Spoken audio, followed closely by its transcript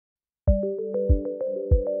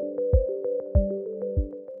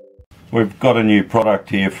We've got a new product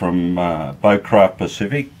here from Boatcrafts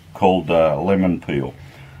Pacific called Lemon Peel.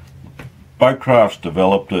 Boatcrafts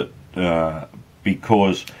developed it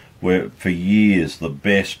because we're for years the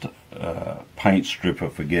best paint stripper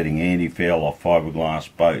for getting antifoul off fiberglass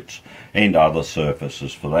boats and other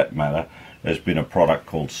surfaces for that matter has been a product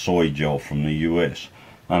called Soy Gel from the US.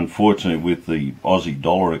 Unfortunately, with the Aussie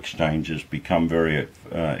dollar exchange, has become very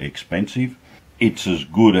expensive. It's as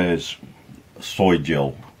good as Soy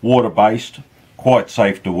Gel. Water-based, quite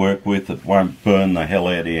safe to work with. It won't burn the hell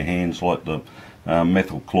out of your hands like the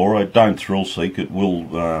methyl chloride. Don't thrill seek, it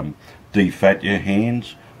will defat your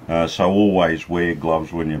hands. So always wear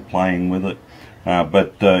gloves when you're playing with it.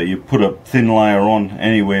 But you put a thin layer on,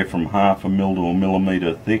 anywhere from 1/2 mil to 1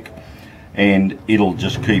 millimetre thick, and it'll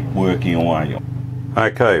just keep working away.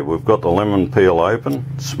 Okay, we've got the lemon peel open.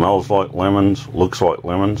 It smells like lemons, looks like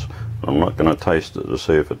lemons. I'm not going to taste it to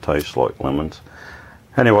see if it tastes like lemons.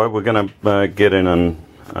 Anyway, we're going to get in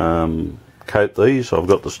and coat these. I've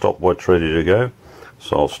got the stopwatch ready to go,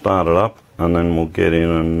 so I'll start it up and then we'll get in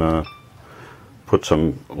and put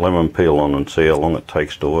some lemon peel on and see how long it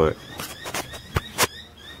takes to work.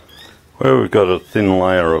 Where we've got a thin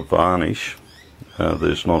layer of varnish,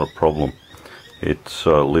 there's not a problem. It's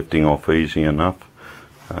lifting off easy enough,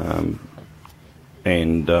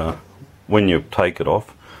 and when you take it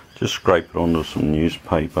off, just scrape it onto some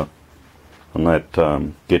newspaper and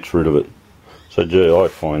that gets rid of it. So I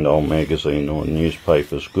find old magazine or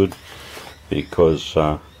newspaper is good because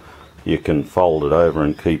you can fold it over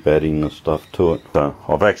and keep adding the stuff to it. So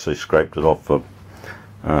I've actually scraped it off the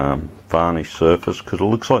varnish surface because it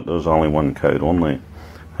looks like there was only one coat on there,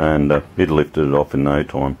 and it lifted it off in no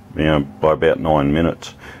time. You know, by about 9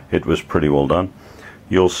 minutes it was pretty well done.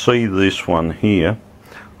 You'll see this one here,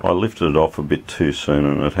 I lifted it off a bit too soon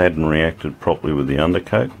and it hadn't reacted properly with the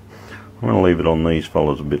undercoat. I'm going to leave it on these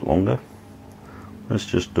fellas a bit longer. Let's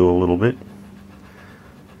just do a little bit.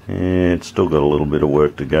 It's still got a little bit of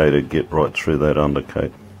work to go to get right through that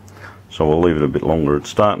undercoat, so we'll leave it a bit longer. It's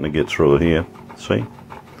starting to get through it here. See,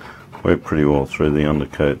 we're pretty well through the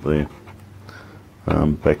undercoat there.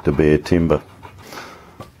 Back to bare timber.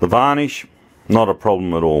 The varnish, not a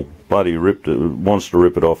problem at all. Bloody ripped it, wants to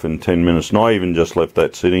rip it off in 10 minutes, and I even just left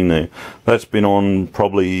that sitting there. That's been on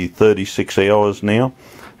probably 36 hours now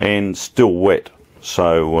and still wet,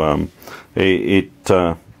 so it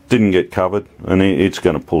didn't get covered, and it's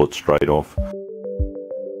going to pull it straight off.